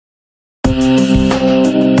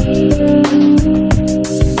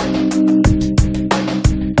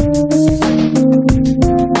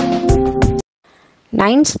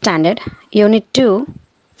9th standard unit 2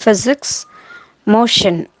 physics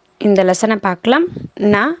motion இந்த லெசனை பார்க்கலாம்.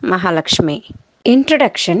 நான் Mahalakshmi.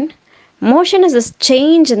 Introduction. Motion is a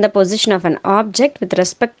change in the position of an object with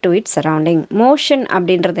respect to its surrounding. Motion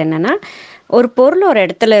அப்படின்றது என்னன்னா ஒரு பொருள் ஒரு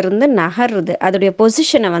இடத்துல இருந்து நகருது, அதோடைய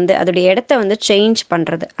பொசிஷனை அதோடைய இடத்த சேஞ்ச்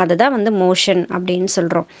பண்ணுறது, அதுதான் மோஷன் அப்படின்னு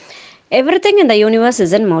சொல்கிறோம். எவ்ரிதிங் இந்த யூனிவர்ஸ்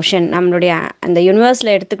இஸ் இன் மோஷன். நம்மளுடைய அந்த யூனிவர்ஸில்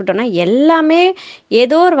எடுத்துக்கிட்டோன்னா எல்லாமே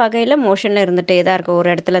ஏதோ ஒரு வகையில் மோஷனில் இருந்துகிட்டே தான் இருக்குது. ஒரு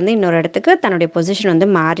இடத்துலேருந்து இன்னொரு இடத்துக்கு தன்னுடைய பொசிஷன்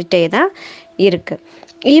மாறிட்டே தான் இருக்குது.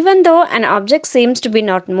 Even though an object seems to be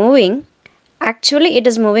not moving, actually it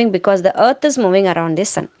is moving because the earth is moving around the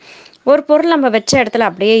sun. ஒரு பொருள் நம்ம வச்ச இடத்துல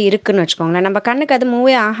அப்படியே இருக்குன்னு வச்சுக்கோங்களேன், நம்ம கண்ணுக்கு அது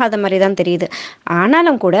மூவே ஆகாத மாதிரி தான் தெரியுது.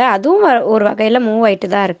 ஆனாலும் கூட அதுவும் ஒரு வகையில் மூவ்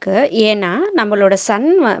ஆகிட்டு தான் இருக்குது. ஏன்னா நம்மளோட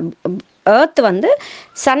எர்த்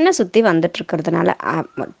சன்னை சுற்றி வந்துட்டுருக்கிறதுனால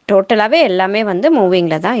டோட்டலாகவே எல்லாமே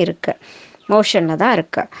மூவிங்கில் தான் இருக்குது, மோஷனில் தான்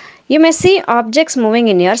இருக்குது. You may see objects moving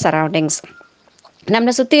in your surroundings.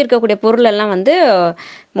 நம்மளை சுற்றி இருக்கக்கூடிய பொருள் எல்லாம்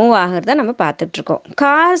மூவ் ஆகிறத நம்ம பார்த்துட்ருக்கோம்.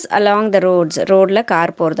 கார்ஸ் அலாங் த ரோடில்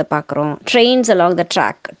கார் போகிறத பார்க்குறோம். ட்ரெயின்ஸ் அலாங் த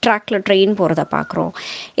ட்ராக்ல ட்ரெயின் போகிறத பார்க்குறோம்.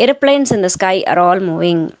 ஏரோப்ளைன்ஸ் இந்த sky are all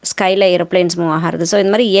moving, ஸ்கையில் aeroplanes move ஆகிறது. ஸோ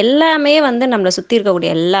இந்த மாதிரி எல்லாமே நம்மளை சுற்றி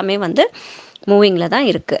இருக்கக்கூடிய எல்லாமே மூவிங்கில் தான்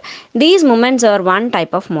இருக்குது. These moments R one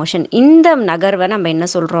type of motion. இந்த நகர்வை நம்ம என்ன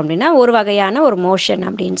சொல்கிறோம் அப்படின்னா ஒரு வகையான ஒரு மோஷன்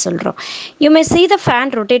அப்படின்னு சொல்கிறோம். You may see the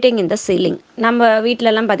fan rotating in the ceiling. நம்ம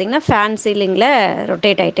வீட்டிலலாம் பார்த்திங்கன்னா ஃபேன் சீலிங்கில்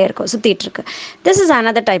ரொட்டேட் ஆகிட்டே இருக்கும், சுற்றிட்டுருக்கு. This is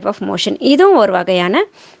another type of motion. இதுவும் ஒரு வகையான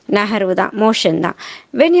நகர்வு தான், மோஷன் தான்.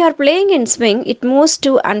 when you are playing in swing it moves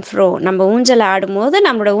to and fro. நம்ம ஊஞ்சல் ஆடும்போது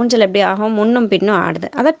நம்மளோட ஊஞ்சல் எப்படி ஆகும், முன்னும் பின்னும் ஆடுது,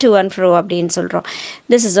 அதை to and fro அப்படின்னு சொல்கிறோம்.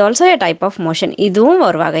 this is also a type of motion. இதுவும்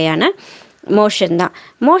ஒரு வகையான மோஷன் தான்.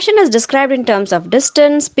 Motion is described in terms of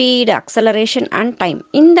distance, speed, acceleration and time.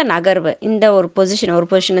 இந்த நகர்வு, இந்த ஒரு பொசிஷன்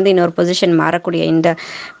இன்னொரு பொசிஷன் மாறக்கூடிய இந்த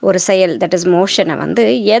ஒரு செயல், தட் இஸ் மோஷனை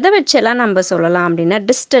எதை வச்செல்லாம் நம்ம சொல்லலாம் அப்படின்னா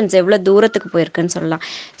டிஸ்டன்ஸ், எவ்வளோ தூரத்துக்கு போயிருக்குன்னு சொல்லலாம்.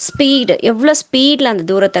 ஸ்பீடு, எவ்வளோ ஸ்பீடில் அந்த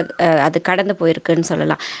தூரத்தை அது கடந்து போயிருக்குன்னு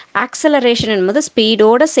சொல்லலாம். ஆக்சலரேஷன் என்பது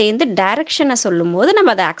ஸ்பீடோடு சேர்ந்து டைரக்ஷனை சொல்லும் போது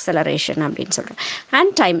நம்ம அதை ஆக்சலரேஷன் அப்படின்னு சொல்கிறோம்.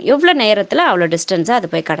 அண்ட் டைம், எவ்வளோ நேரத்தில் அவ்வளோ டிஸ்டன்ஸாக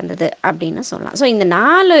அது போய் கடந்தது அப்படின்னு சொல்லலாம். ஸோ இந்த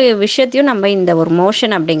 4 விஷயத்தையும் நம்ம இந்த ஒரு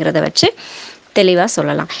மோஷன் அப்படிங்கிறத வச்சு தெளிவாக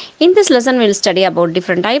சொல்லலாம். In this lesson will study about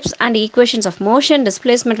different types and equations of motion,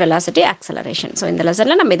 displacement, velocity, acceleration. So இந்த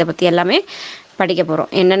லெசனில் நம்ம இதை பற்றி எல்லாமே படிக்க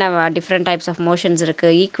போகிறோம். என்னென்ன டிஃப்ரெண்ட் டைப்ஸ் ஆஃப் மோஷன்ஸ்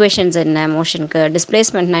இருக்குது, ஈக்குவேஷன்ஸ் என்ன மோஷனுக்கு,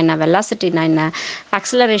 டிஸ்பிளேஸ்மெண்ட்னா என்ன, வெலாசிட்டினா என்ன,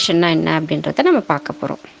 ஆக்சலரேஷன்னா என்ன அப்படின்றத நம்ம பார்க்க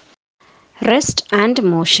போகிறோம். Rest and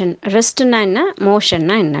motion. ரெஸ்ட்னா என்ன,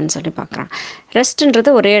 மோஷன்னா என்னன்னு சொல்லி பார்க்குறோம்.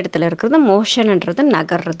 ரெஸ்ட்ன்றது ஒரே இடத்துல இருக்கிறது, மோஷன்ன்றது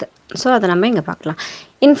நகர்றது. ஸோ அதை நம்ம இங்கே பார்க்கலாம்.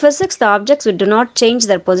 இன் ஃபிசிக்ஸ் த ஆப்ஜெக்ட்ஸ் விட் to not change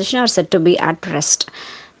Dhar position R set to be at rest.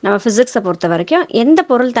 நம்ம ஃபிசிக்ஸை பொறுத்த வரைக்கும் எந்த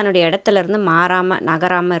பொருள் தன்னுடைய இடத்துல இருந்து மாறாமல்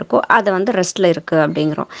நகராமல் இருக்கோ அதை ரெஸ்ட்டில் இருக்குது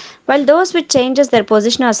அப்படிங்கிறோம். while those which changes their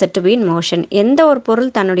position are said to be in motion. எந்த ஒரு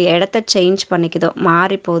பொருள் தன்னுடைய இடத்த சேஞ்ச் பண்ணிக்குதோ,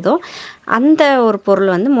 மாறி போதோ, அந்த ஒரு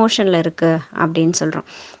பொருள் மோஷனில் இருக்குது அப்படின்னு சொல்கிறோம்.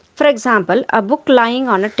 For example a book lying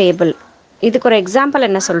on a table. இதுக்கு ஒரு எக்ஸாம்பிள்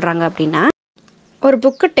என்ன சொல்கிறாங்க அப்படின்னா, ஒரு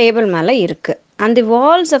புக்கு டேபிள் மேலே இருக்குது. அந்த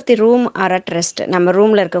Waals of the room R at rest. நம்ம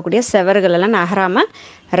ரூமில் இருக்கக்கூடிய செவர்கள் எல்லாம் நகராமல்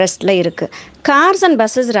ரெஸ்ட்டில் இருக்குது. Cars and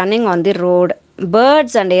buses running on the road,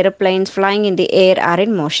 birds and aeroplanes flying in the air R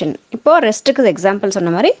in motion. இப்போது ரெஸ்ட்டுக்கு எக்ஸாம்பிள்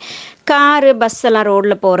சொன்ன மாதிரி காரு பஸ் எல்லாம்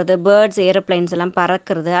ரோடில் போகிறது, பேர்ட்ஸ் ஏரோப்ளைன்ஸ் எல்லாம்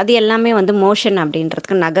பறக்கிறது, அது எல்லாமே மோஷன்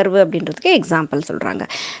அப்படின்றதுக்கு, நகர்வு அப்படின்றதுக்கு எக்ஸாம்பிள் சொல்கிறாங்க.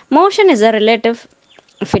 Motion is a relative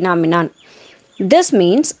phenomenon. This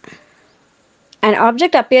means an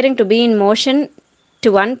object appearing to be in motion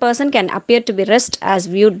to one person can appear to be rest as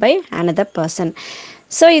viewed by another person.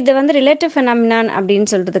 So இது relative phenomenon அப்படின்னு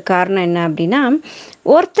சொல்கிறதுக்கு காரணம் என்ன அப்படின்னா,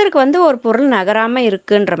 ஒருத்தருக்கு ஒரு பொருள் நகராமல்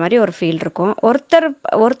இருக்குன்ற மாதிரி ஒரு ஃபீல் இருக்கும்.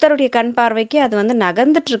 ஒருத்தருடைய கண் பார்வைக்கு அது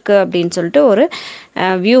நகர்ந்துட்டுருக்கு அப்படின்னு சொல்லிட்டு ஒரு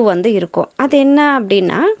வியூ இருக்கும். அது என்ன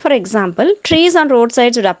அப்படின்னா, for example trees on road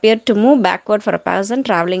sides would appear to move backward for a person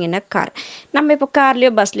traveling in a car. நம்ம இப்போ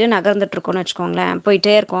கார்லேயோ பஸ்லேயோ நகர்ந்துட்டுருக்கோம்னு வச்சுக்கோங்களேன்,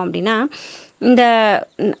 போயிட்டே இருக்கோம் அப்படின்னா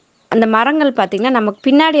அந்த மரங்கள் பார்த்திங்கன்னா நமக்கு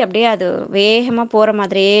பின்னாடி அப்படியே அது வேகமாக போகிற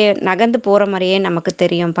மாதிரியே, நகர்ந்து போகிற மாதிரியே நமக்கு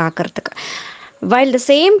தெரியும் பார்க்குறதுக்கு. while the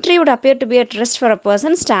same tree would appear to be at rest for a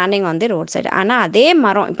person standing on the roadside. ஆனால் அதே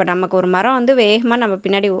மரம், இப்போ நமக்கு ஒரு மரம் வேகமாக நம்ம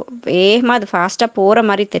பின்னாடி வேகமாக அது ஃபாஸ்ட்டாக போகிற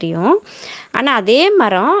மாதிரி தெரியும். ஆனால் அதே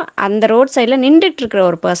மரம் அந்த ரோட் சைடில் நின்றுட்டுருக்கிற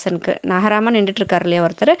ஒரு பர்சனுக்கு, நகராமல் நின்றுட்டுருக்கார் இல்லையா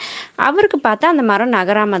ஒருத்தர், அவருக்கு பார்த்தா அந்த மரம்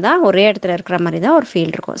நகராமல் தான் ஒரே இடத்துல இருக்கிற மாதிரி தான் ஒரு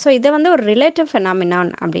ஃபீல் இருக்கும். ஸோ இதை ஒரு ரிலேட்டிவ்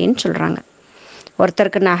ஃபெனாமினான் அப்படின்னு சொல்கிறாங்க.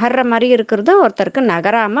 ஒருத்தருக்கு நகர்ற மாதிரி இருக்கிறது, ஒருத்தருக்கு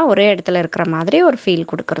நகராமல் ஒரே இடத்துல இருக்கிற மாதிரி ஒரு ஃபீல்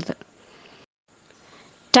கொடுக்கறது.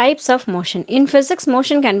 Types of motion. In physics,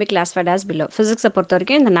 motion can be classified as below. Physics பொறுத்த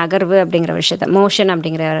வரைக்கும் இந்த நகர்வு அப்படிங்கிற விஷயத்தை, motion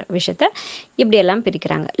அப்படிங்கிற விஷயத்தை இப்படியெல்லாம்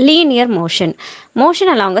பிரிக்கிறாங்க. Linear motion. Motion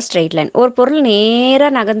along a straight line. ஒரு பொருள்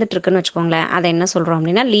நேராக நகர்ந்துட்டு இருக்குன்னு வச்சுக்கோங்களேன், அதை என்ன சொல்கிறோம்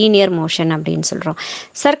அப்படின்னா லீனியர் மோஷன் அப்படின்னு சொல்கிறோம்.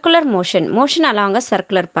 Circular motion. Motion along a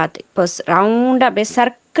circular path. இப்போ ரவுண்டாக அப்படியே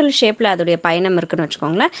சர்க்கிள் ஷேப்பில் அதோடைய பயணம் இருக்குன்னு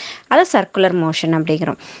வச்சுக்கோங்களேன், அதை சர்க்குலர் மோஷன்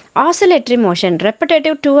அப்படிங்கிறோம். Oscillatory motion.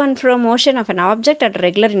 Repetitive to and ஃப்ரோ motion of an object at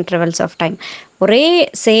regular intervals of time. ஒரே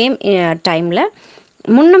சேம் டைமில்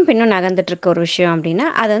முன்னும் பின்னும் நகர்ந்துட்டு இருக்க ஒரு விஷயம் அப்படின்னா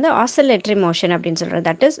அது வந்து ஆசிலேட்டரி மோஷன் அப்படின்னு சொல்கிறது.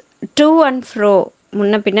 தட் இஸ் டு அண்ட் ஃப்ரோ,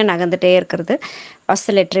 முன்ன பின்ன நகர்ந்துட்டே இருக்கிறது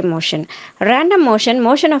oscillatory motion. Random motion,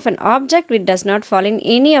 motion of an object which does not fall in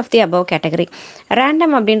any of the above category.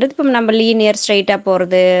 Random அப்படின்றது இப்போ நம்ம லீனியர் ஸ்ட்ரைட்டாக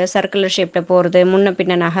போகிறது, சர்க்குலர் ஷேப்பில் போகிறது, முன்ன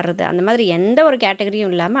பின்ன நகர்றது, அந்த மாதிரி எந்த ஒரு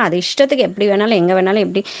கேட்டகரியும் இல்லாமல் அது இஷ்டத்துக்கு எப்படி வேணாலும் எங்கே வேணாலும்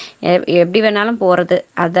எப்படி வேணாலும் போகிறது,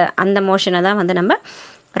 அந்த மோஷனை தான் வந்து நம்ம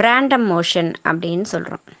ரேண்டம் மோஷன் அப்படின்னு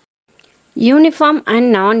சொல்கிறோம். யூனிஃபார்ம் அண்ட்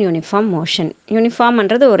நான் யூனிஃபார்ம் மோஷன்.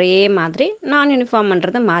 யூனிஃபார்ம்ன்றது ஒரே மாதிரி, நான்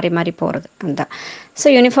யூனிஃபார்ம்ன்றது மாறி மாறி போகிறது அந்த. ஸோ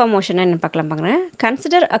யூனிஃபார்ம் மோஷன் என்ன பார்க்குறேன்.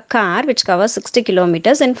 Consider a car which cover 60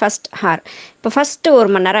 kilometers in first hour. இப்போ ஃபஸ்ட்டு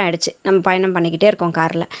 1 மணி நேரம் ஆகிடுச்சு, நம்ம பயணம் பண்ணிக்கிட்டே இருக்கோம்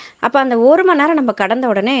காரில். அப்போ அந்த 1 மணி நேரம் நம்ம கடந்த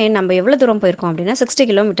உடனே நம்ம எவ்வளோ தூரம் போயிருக்கோம் அப்படின்னா 60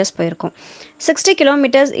 kilometers போயிருக்கோம். 60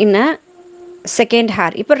 kilometers in a second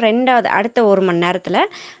hour. இப்போ அடுத்த 1 மணி நேரத்தில்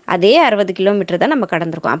அதே 60 கிலோமீட்டர் தான் நம்ம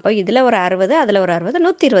கடந்திருக்கோம். அப்போ இதில் ஒரு 60, அதில் ஒரு 60,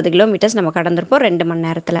 120 கிலோமீட்டர்ஸ் நம்ம கடந்திருப்போம் 2 மணி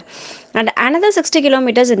நேரத்தில். And another 60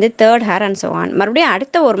 kilometers in the third hour and so on. மறுபடியும்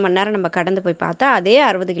அடுத்த 1 மணி நேரம் நம்ம கடந்து போய் பார்த்தா அதே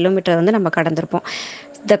 60 கிலோமீட்டர் வந்து நம்ம கடந்திருப்போம்.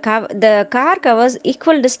 The car covers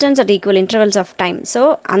equal distance at equal intervals of time. So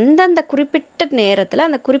அந்தந்த குறிப்பிட்ட நேரத்தில்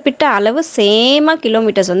அந்த குறிப்பிட்ட அளவு சேமாக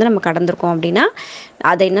கிலோமீட்டர்ஸ் வந்து நம்ம கடந்திருக்கோம் அப்படின்னா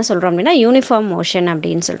அதை என்ன சொல்கிறோம் அப்படின்னா யூனிஃபார்ம் மோஷன்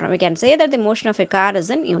அப்படின்னு சொல்கிறோம். We can say that the motion of a car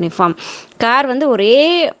is in uniform. Car வந்து ஒரே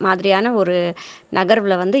மாதிரியான ஒரு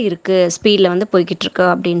நகர்வில் வந்து இருக்குது, ஸ்பீடில் வந்து போய்கிட்டு இருக்கு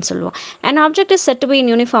அப்படின்னு சொல்லுவோம். An object is said to be in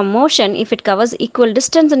uniform motion if it covers equal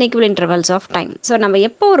distance and equal intervals of time. So நம்ம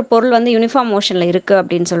எப்போ ஒரு பொருள் வந்து யூனிஃபார்ம் மோஷனில் இருக்குது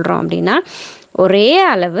அப்படின்னு சொல்கிறோம் அப்படின்னா ஒரே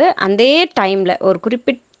அளவு அதே டைமில் ஒரு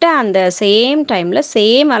குறிப்பிட்ட அந்த சேம் டைமில்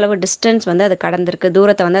சேம் அளவு டிஸ்டன்ஸ் வந்து அது கடந்திருக்கு,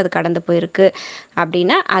 தூரத்தை வந்து அது கடந்து போயிருக்கு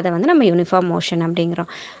அப்படின்னா அதை வந்து நம்ம யூனிஃபார்ம் மோஷன் அப்படிங்கிறோம்.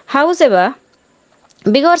 ஹவுஸ்எவர்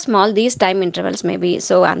big or small these time intervals may be.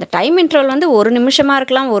 So அந்த டைம் இன்டர்வல் வந்து 1 நிமிஷமாக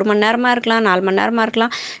இருக்கலாம், 1 மணி நேரமாக இருக்கலாம், 4 மணி நேரமாக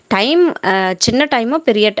இருக்கலாம். டைம் சின்ன டைமோ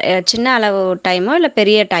சின்ன அளவு டைமோ இல்லை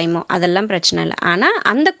பெரிய டைமோ அதெல்லாம் பிரச்சனை இல்லை. ஆனால்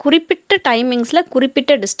அந்த குறிப்பிட்ட டைமிங்ஸில்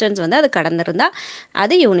குறிப்பிட்ட டிஸ்டன்ஸ் வந்து அது கடந்திருந்தால்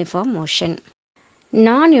அது யூனிஃபார்ம் மோஷன்.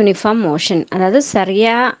 நான் யூனிஃபார்ம் மோஷன், அதாவது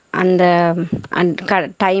சரியாக அந்த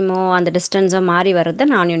டைமோ அந்த டிஸ்டன்ஸோ மாறி வர்றது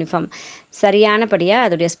நான் யூனிஃபார்ம், சரியானபடியாக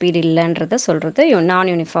அதோடைய ஸ்பீடு இல்லைன்றத சொல்கிறது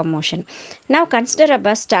நான் யூனிஃபார்ம் மோஷன். நான் consider a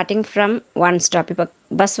bus starting from one stop. இப்போ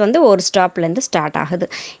பஸ் வந்து ஒரு ஸ்டாப்லேருந்து ஸ்டார்ட் ஆகுது.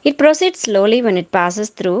 It proceed slowly when it passes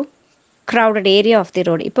through crowded area of the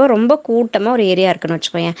road. இப்போ ரொம்ப கூட்டமாக ஒரு ஏரியா இருக்குன்னு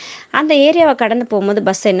வச்சுக்கோங்க, அந்த ஏரியாவை கடந்து போகும்போது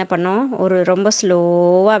பஸ் என்ன பண்ணோம், ரொம்ப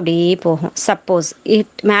ஸ்லோவாக அப்படியே போகும். Suppose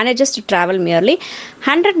it manages to travel merely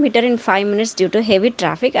 100 meters in 5 minutes due to heavy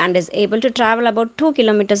traffic and is able to travel about 2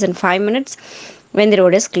 kilometers in 5 minutes when the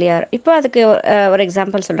road is clear. இப்போ அதுக்கு ஒரு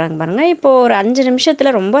எக்ஸாம்பிள் சொல்கிறாங்க பாருங்கள். இப்போது ஒரு 5 நிமிஷத்தில்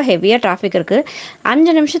ரொம்ப ஹெவியாக டிராஃபிக் இருக்குது,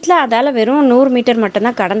 5 நிமிஷத்தில் அதால் வெறும் 100 மீட்டர்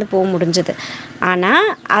மட்டும்தான் கடந்து போக முடிஞ்சுது. ஆனால்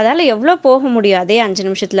அதால் எவ்வளோ போக முடியும் அதே 5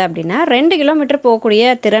 நிமிஷத்தில் அப்படின்னா 2 கிலோமீட்டர் போகக்கூடிய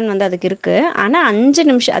திறன் வந்து அதுக்கு இருக்குது. ஆனால்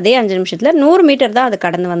அதே 5 நிமிஷத்தில் 100 மீட்டர் தான் அது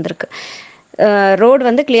கடந்து வந்திருக்கு. ரோடு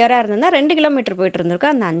வந்து கிளியராக இருந்ததுன்னா 2 கிலோமீட்டர் போயிட்டு இருந்திருக்கு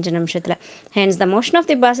அந்த 5 நிமிஷத்தில். Hence the motion of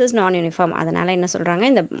the bus is நான் யூனிஃபார்ம். அதனால் என்ன சொல்கிறாங்க,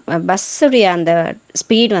 இந்த பஸ்ஸுடைய அந்த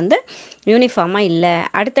ஸ்பீட் வந்து யூனிஃபார்மாக இல்லை.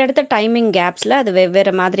 அடுத்தடுத்த டைமிங் கேப்ஸில் அது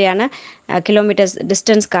வெவ்வேறு மாதிரியான கிலோமீட்டர்ஸ்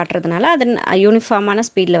டிஸ்டன்ஸ் காட்டுறதுனால அது யூனிஃபார்மான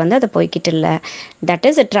ஸ்பீடில் வந்து அது போய்கிட்டு இல்லை. That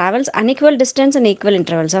is it travels unequal distance and equal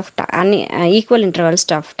intervals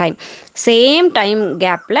of time. Same time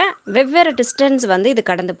கேப்பில் வெவ்வேறு டிஸ்டன்ஸ் வந்து இது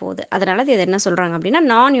கடந்து போகுது. அதனால் இது என்ன சொல்கிறாங்க அப்படின்னா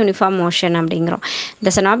நான் யூனிஃபார்ம் மோஷன் அப்படிங்கிறோம்.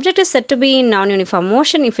 Thus an object is said to be in non-uniform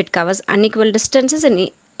motion if it covers unequal distances in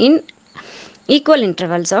equal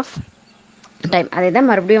intervals of time. அதே தான்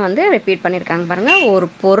மறுபடியும் வந்து ரிப்பீட் பண்ணியிருக்காங்க பாருங்கள். ஒரு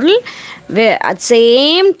பொருள்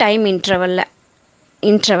சேம் டைம் இன்டர்வலில்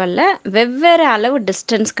வெவ்வேறு அளவு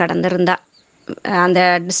டிஸ்டன்ஸ் கடந்திருந்தா அந்த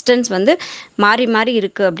டிஸ்டன்ஸ் வந்து மாறி மாறி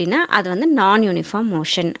இருக்குது அப்படின்னா அது வந்து நான் யூனிஃபார்ம்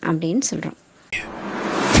மோஷன் அப்படின்னு சொல்கிறோம்.